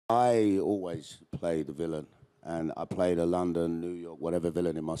I always play the villain, and I played a London, New York, whatever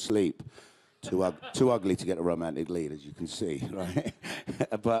villain in my sleep. Too ugly to get a romantic lead, as you can see, right?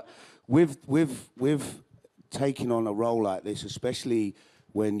 But with taking on a role like this, especially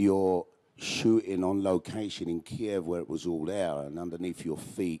when you're shooting on location in Kiev, where it was all there and underneath your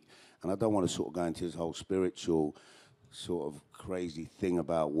feet, and I don't want to sort of go into this whole spiritual sort of crazy thing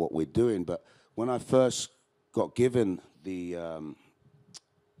about what we're doing, but when I first got given the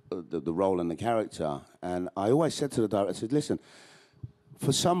role and the character, and I always said to the director, I said, listen,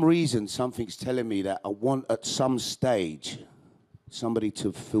 for some reason, something's telling me that I want, at some stage, somebody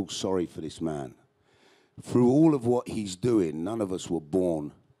to feel sorry for this man. Through all of what he's doing, none of us were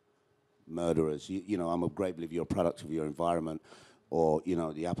born murderers. You know, I'm a great believer you're a product of your environment, or, you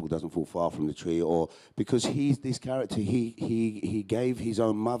know, the apple doesn't fall far from the tree, or because he's this character, he gave his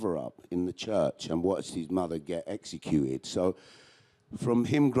own mother up in the church and watched his mother get executed. So from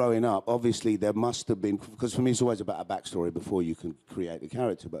him growing up, obviously there must have been, because for me it's always about a backstory before you can create the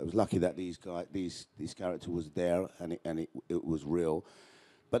character, but it was lucky that this character was there and it was real.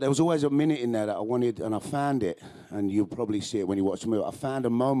 But there was always a minute in there that I wanted, and I found it, and you'll probably see it when you watch the movie. I found a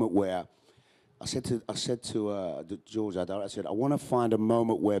moment where I said to George, I said, I want to find a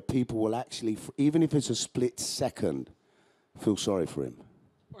moment where people will actually, even if it's a split second, feel sorry for him.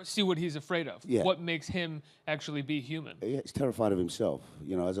 Or see what he's afraid of. Yeah. What makes him actually be human. Yeah, he's terrified of himself.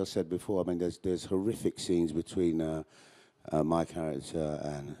 You know, as I said before, I mean, there's horrific scenes between my character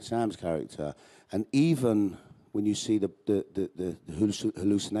and Sam's character, and even when you see the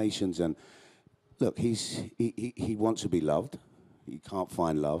hallucinations, and look, he wants to be loved. He can't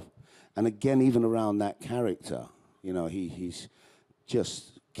find love. And again, even around that character, you know, he's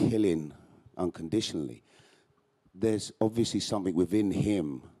just killing unconditionally. There's obviously something within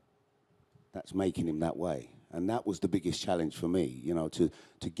him that's making him that way. And that was the biggest challenge for me, you know, to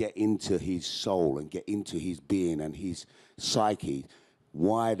get into his soul and get into his being and his psyche.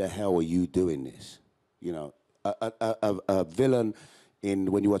 Why the hell are you doing this? You know, a villain,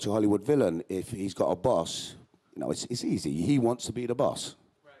 when you watch a Hollywood villain, if he's got a boss, you know, it's easy. He wants to be the boss.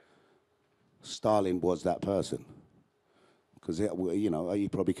 Right. Stalin was that person. Because, you know, he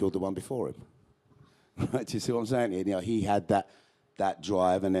probably killed the one before him. Right, do you see what I'm saying? You know, he had that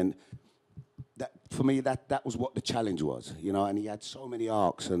drive, and then for me that was what the challenge was, you know. And he had so many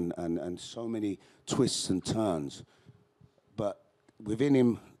arcs and so many twists and turns, but within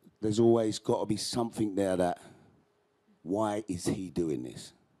him, there's always got to be something there that, why is he doing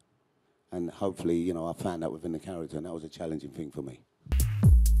this? And hopefully, you know, I found that within the character, and that was a challenging thing for me.